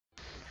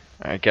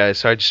Alright guys,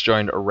 so I just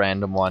joined a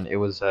random one. It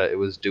was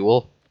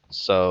dual.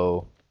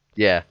 So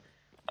yeah.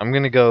 I'm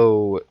gonna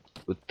go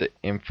with the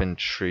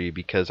infantry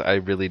because I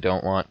really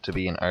don't want to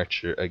be an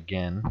archer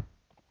again.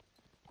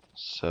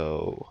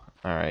 So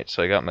alright,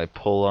 so I got my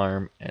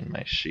polearm and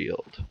my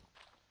shield.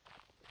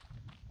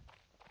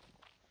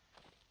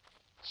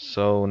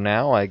 So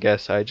now I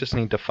guess I just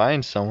need to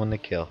find someone to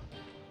kill.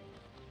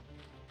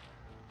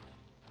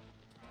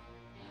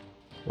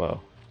 Whoa.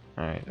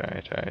 Alright.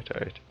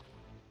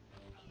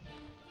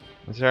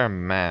 Is there a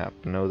map?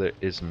 No, there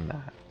is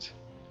not.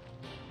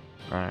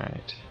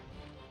 Alright.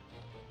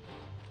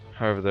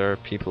 However, there are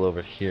people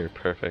over here.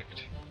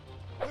 Perfect.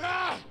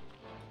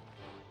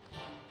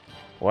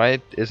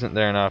 Why isn't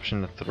there an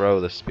option to throw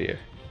the spear?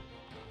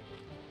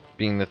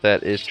 Being that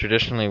that is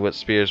traditionally what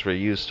spears were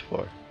used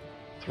for.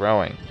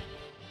 Throwing.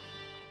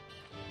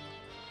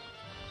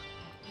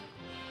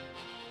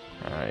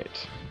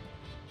 Alright.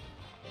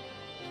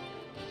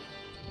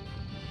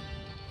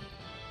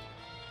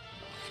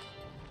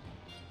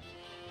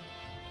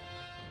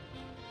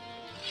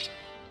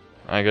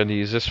 I gotta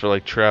use this for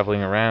like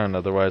traveling around,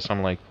 otherwise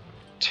I'm like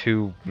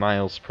 2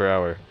 miles per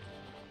hour.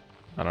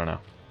 I don't know.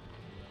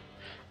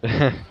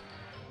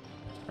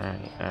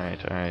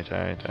 Alright.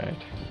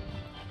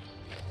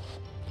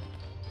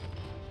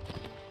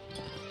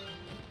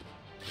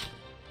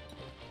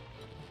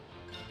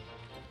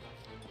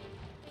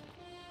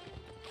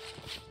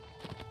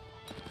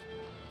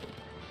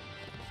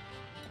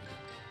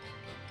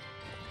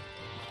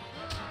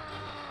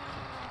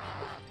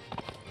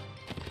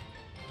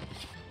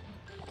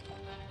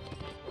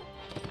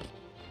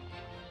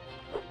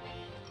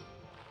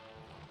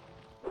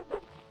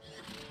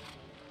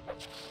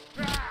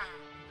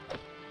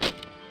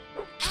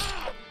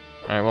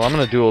 Alright, well I'm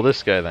gonna duel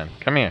this guy then.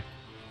 Come here.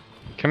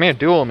 Come here,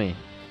 duel me.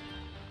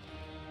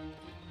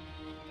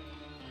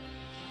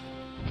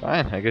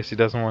 Fine, I guess he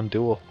doesn't want to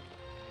duel.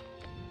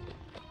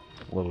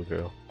 Little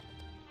girl.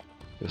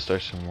 It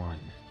starts in 1,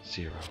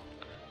 0.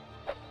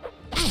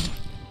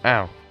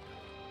 Ow.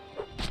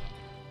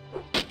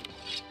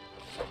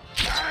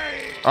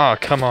 Oh,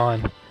 come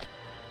on.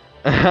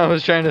 I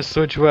was trying to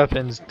switch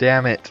weapons,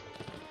 damn it.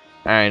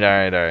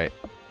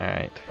 Alright.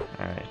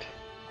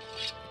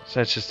 So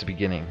that's just the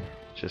beginning.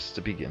 Just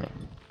the beginning.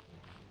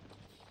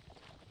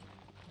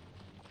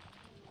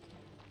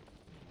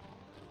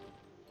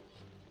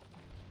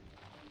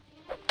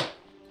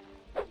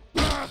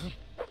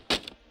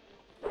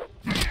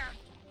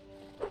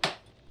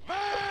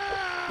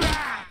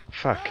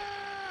 Fuck.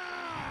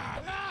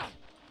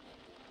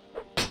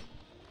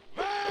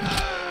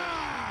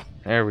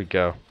 There we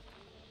go.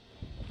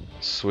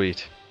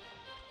 Sweet.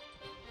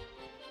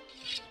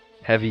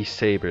 Heavy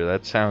saber.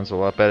 That sounds a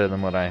lot better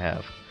than what I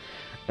have.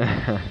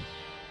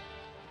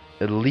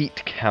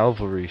 Elite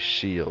cavalry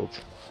shield.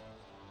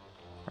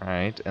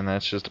 Alright, and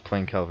that's just a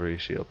plain cavalry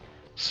shield.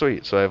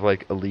 Sweet, so I have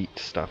like elite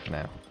stuff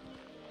now.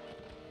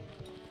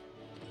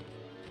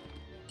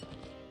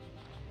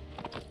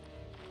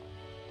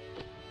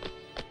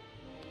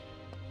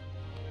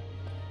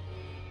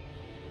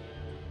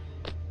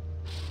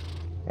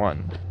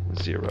 One,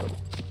 0.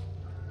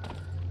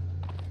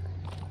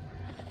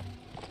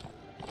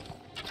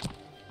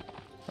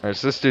 Alright,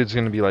 so this dude's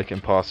gonna be like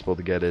impossible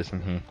to get,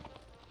 isn't he?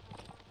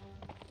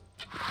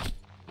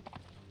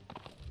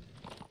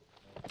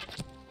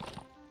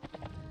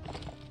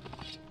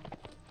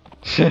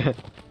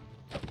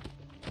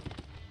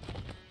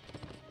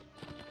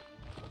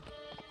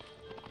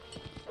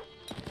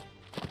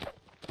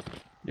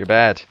 You're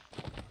bad.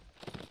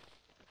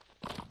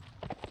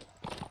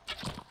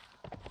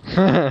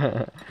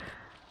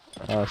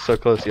 So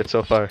close yet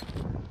so far.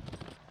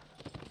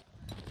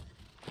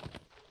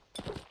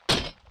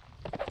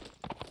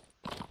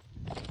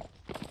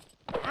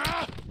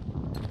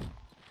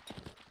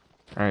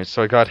 Alright,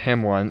 so I got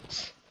him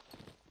once.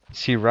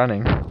 Is he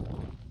running?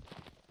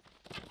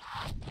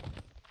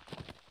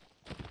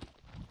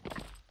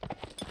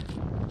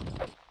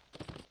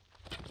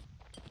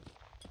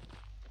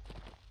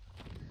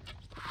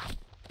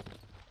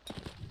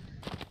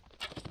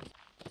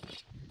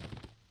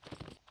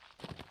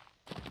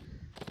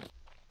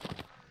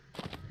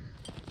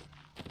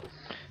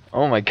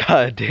 Oh my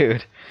god,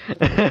 dude.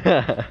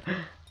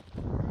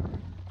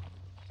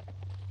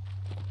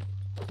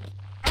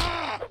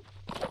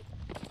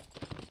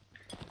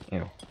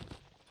 Ew.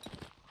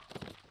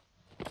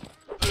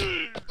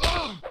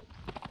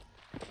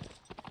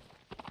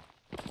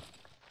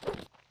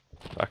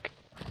 Fuck.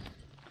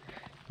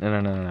 No.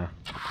 No,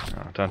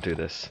 don't do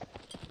this.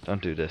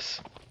 Don't do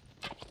this.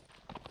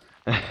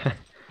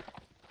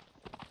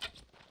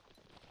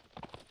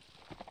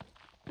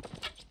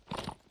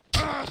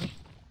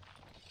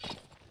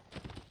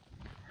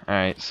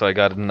 Alright, so I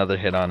got another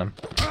hit on him.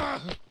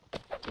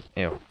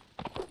 Ew.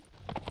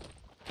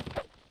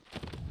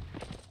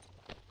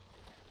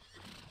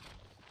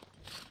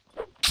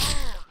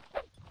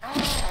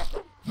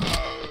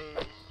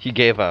 He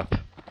gave up.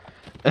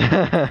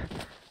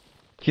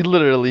 He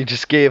literally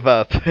just gave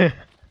up. That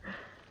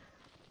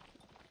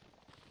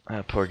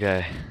poor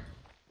guy.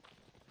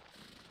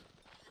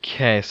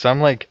 Okay, so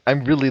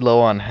I'm really low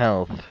on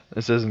health.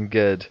 This isn't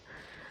good.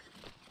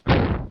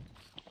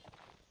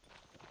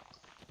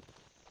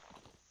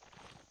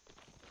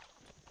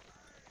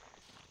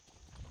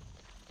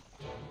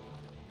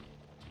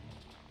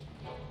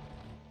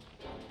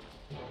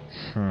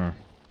 Hmm.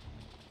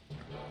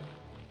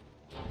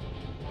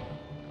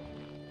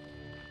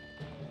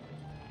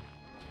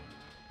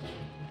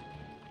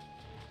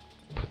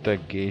 Put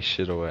that gay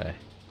shit away.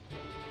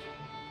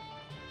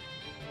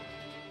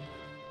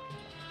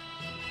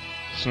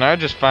 So now I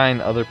just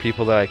find other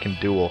people that I can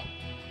duel.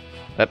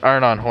 That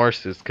aren't on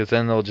horses, because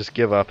then they'll just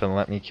give up and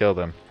let me kill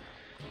them.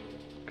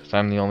 Because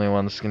I'm the only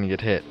one that's gonna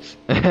get hits.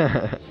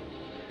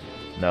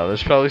 No,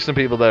 there's probably some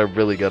people that are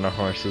really good on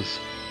horses.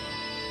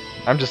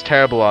 I'm just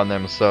terrible on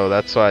them, so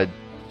that's why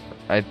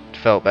I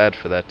felt bad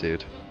for that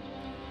dude.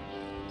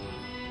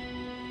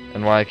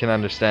 And why I can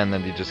understand that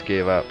he just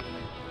gave up.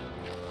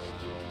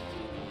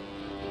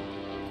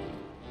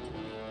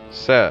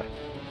 So.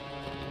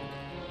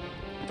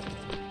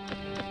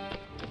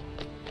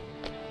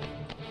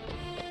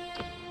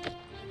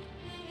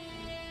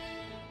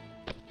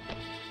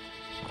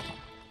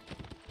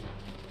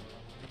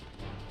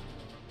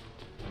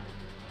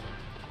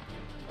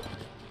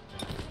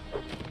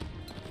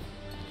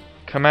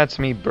 Come at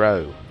me,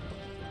 bro.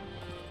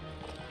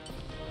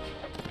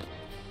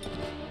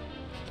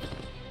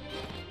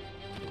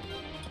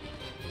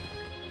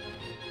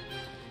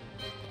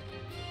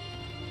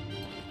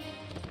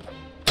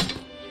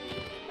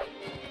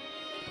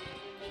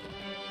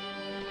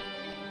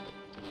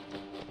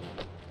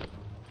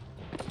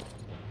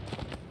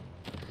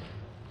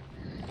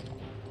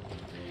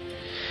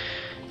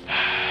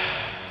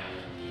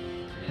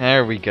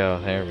 There we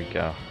go, there we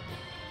go.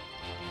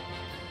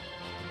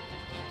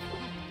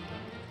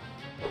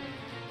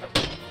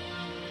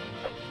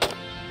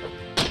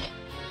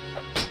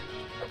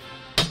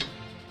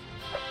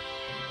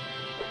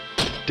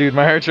 Dude,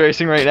 my heart's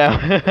racing right now.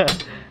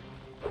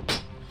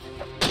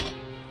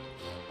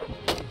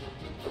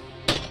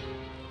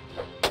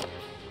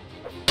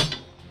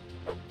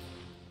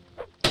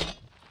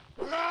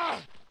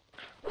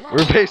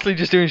 We're basically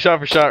just doing shot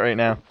for shot right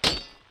now.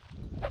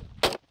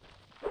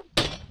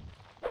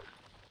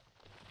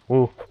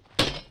 Woo.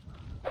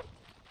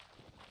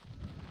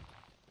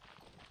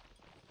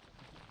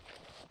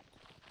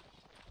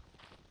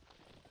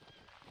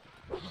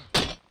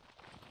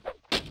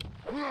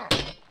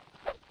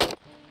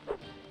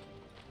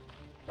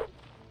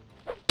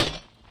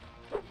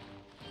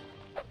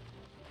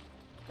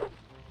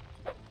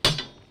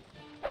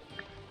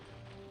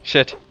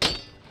 Shit.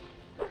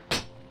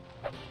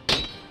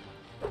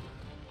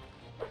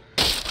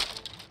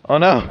 Oh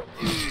no.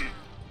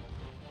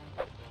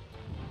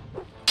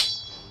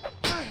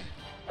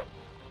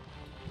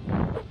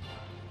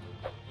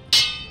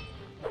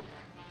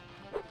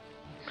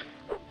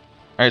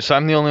 Alright, so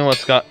I'm the only one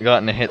that's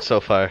gotten a hit so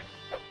far.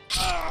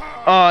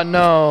 Oh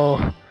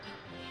no.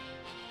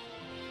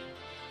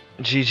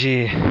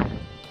 GG.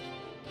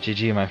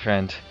 GG, my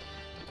friend.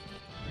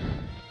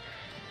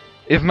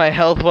 If my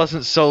health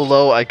wasn't so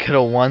low, I could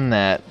have won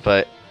that,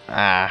 but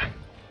ah.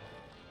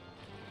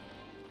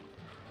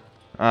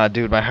 Ah,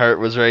 dude, my heart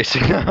was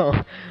racing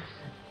now.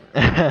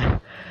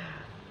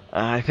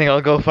 I think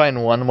I'll go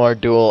find one more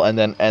duel and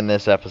then end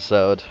this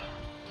episode.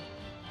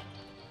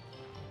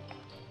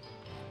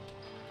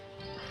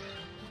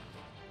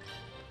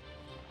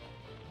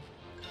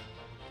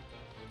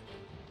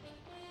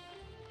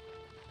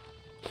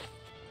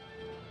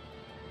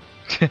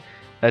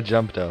 That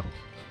jump though.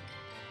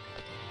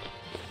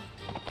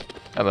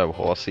 Hello,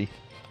 horsey.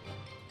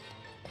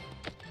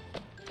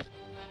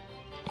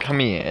 Come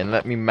here and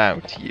let me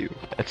mount you.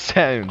 That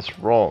sounds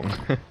wrong.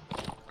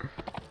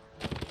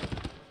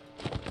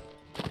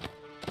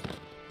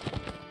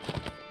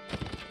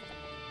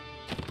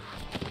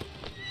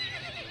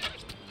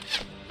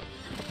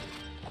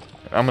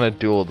 I'm gonna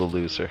duel the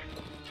loser.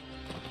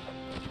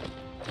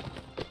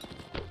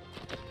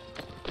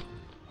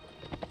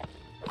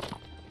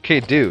 Okay,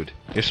 dude,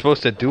 you're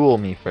supposed to duel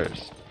me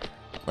first.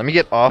 Let me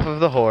get off of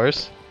the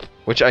horse,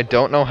 which I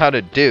don't know how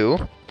to do.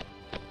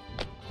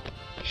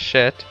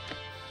 Shit.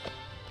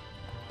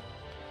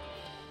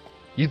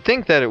 You'd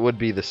think that it would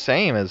be the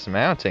same as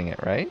mounting it,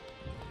 right?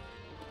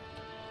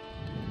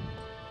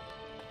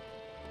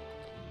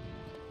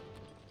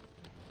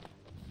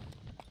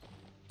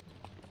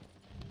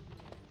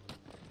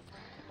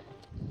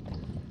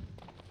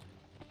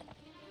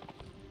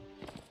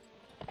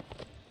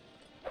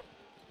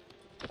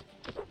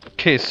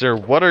 Okay, sir,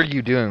 what are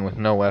you doing with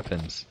no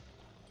weapons?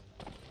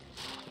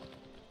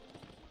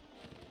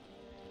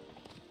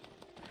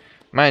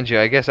 Mind you,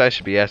 I guess I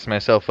should be asking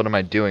myself, what am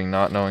I doing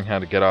not knowing how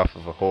to get off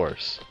of a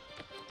horse?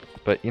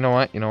 But you know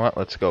what? You know what?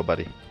 Let's go,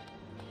 buddy.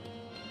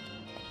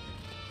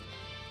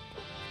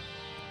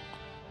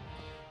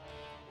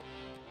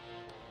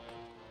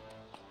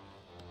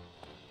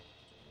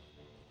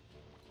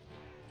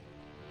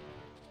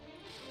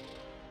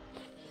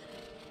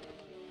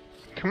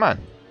 Come on.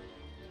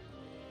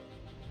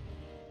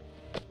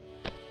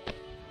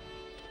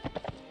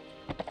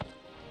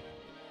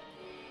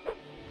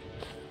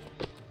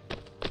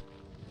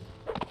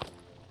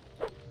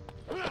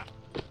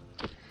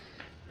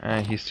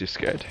 He's too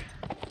scared.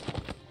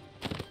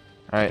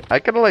 Alright, I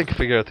gotta like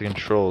figure out the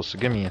controls, so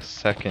give me a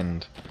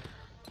second.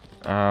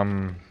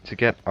 To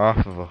get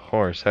off of a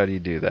horse, how do you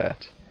do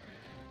that?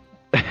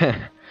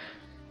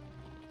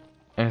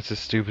 It's the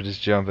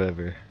stupidest jump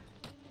ever.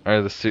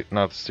 Or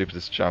not the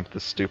stupidest jump, the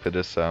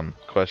stupidest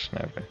question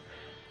ever.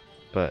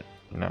 But,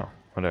 you know,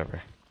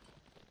 whatever.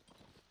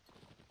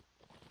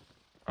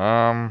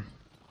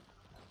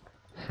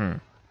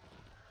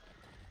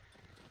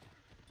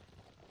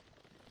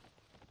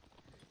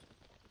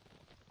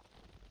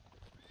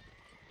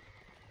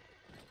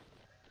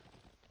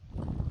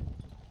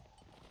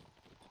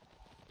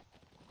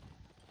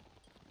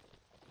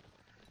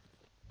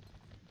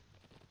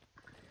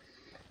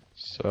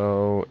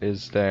 So,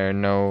 is there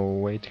no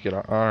way to get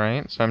off?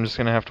 Alright, so I'm just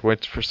gonna have to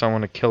wait for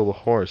someone to kill the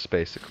horse,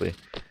 basically.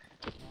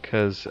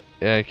 Because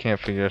I can't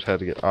figure out how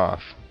to get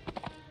off.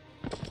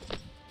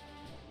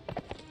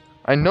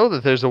 I know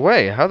that there's a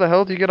way. How the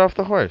hell do you get off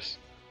the horse?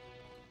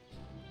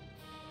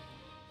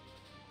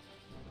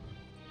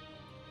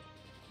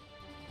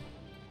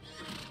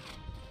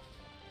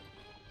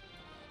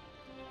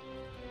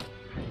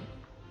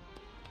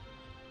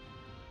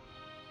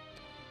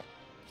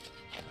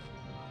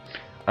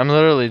 I'm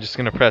literally just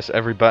gonna press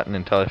every button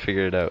until I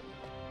figure it out.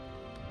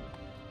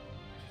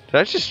 Did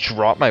I just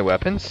drop my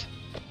weapons?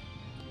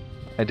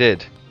 I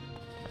did.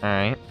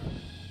 Alright.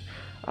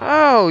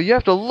 Oh, you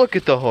have to look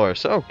at the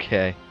horse.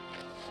 Okay.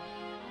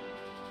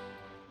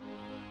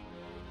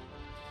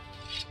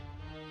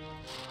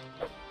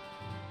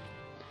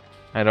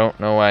 I don't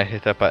know why I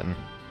hit that button.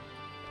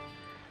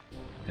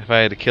 If I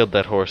had killed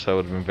that horse, I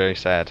would have been very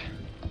sad.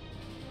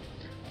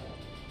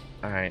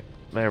 Alright,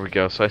 there we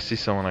go. So I see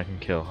someone I can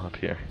kill up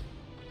here.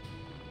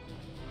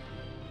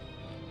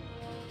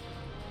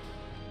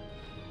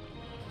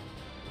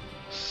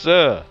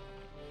 Sir!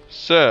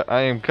 Sir,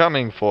 I am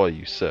coming for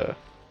you, sir.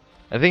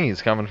 I think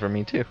he's coming for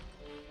me, too.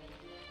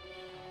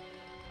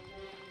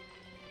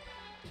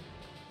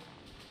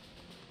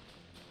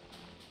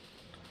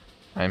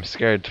 I'm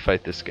scared to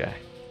fight this guy.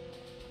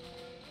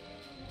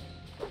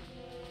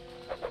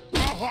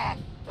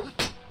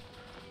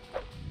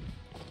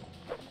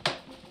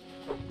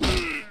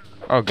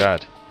 Oh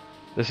god.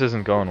 This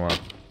isn't going well.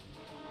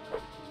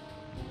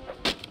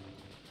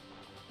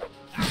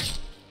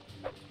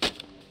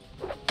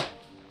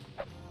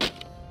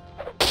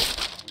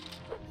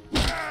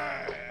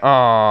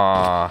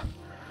 Aww.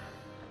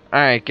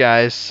 Alright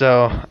guys,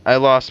 so I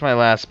lost my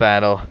last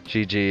battle.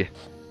 GG.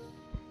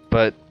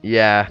 But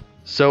yeah.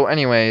 So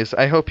anyways,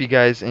 I hope you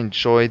guys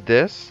enjoyed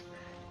this.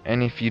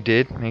 And if you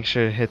did, make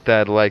sure to hit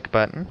that like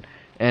button.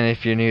 And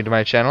if you're new to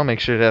my channel, make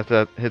sure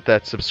to hit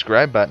that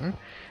subscribe button.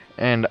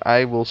 And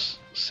I will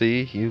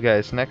see you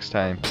guys next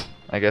time.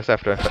 I guess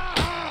after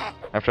I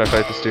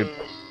fight this dude.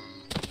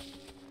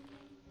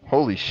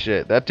 Holy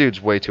shit, that dude's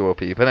way too OP.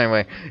 But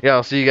anyway, yeah,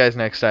 I'll see you guys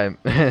next time.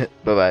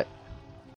 Bye-bye.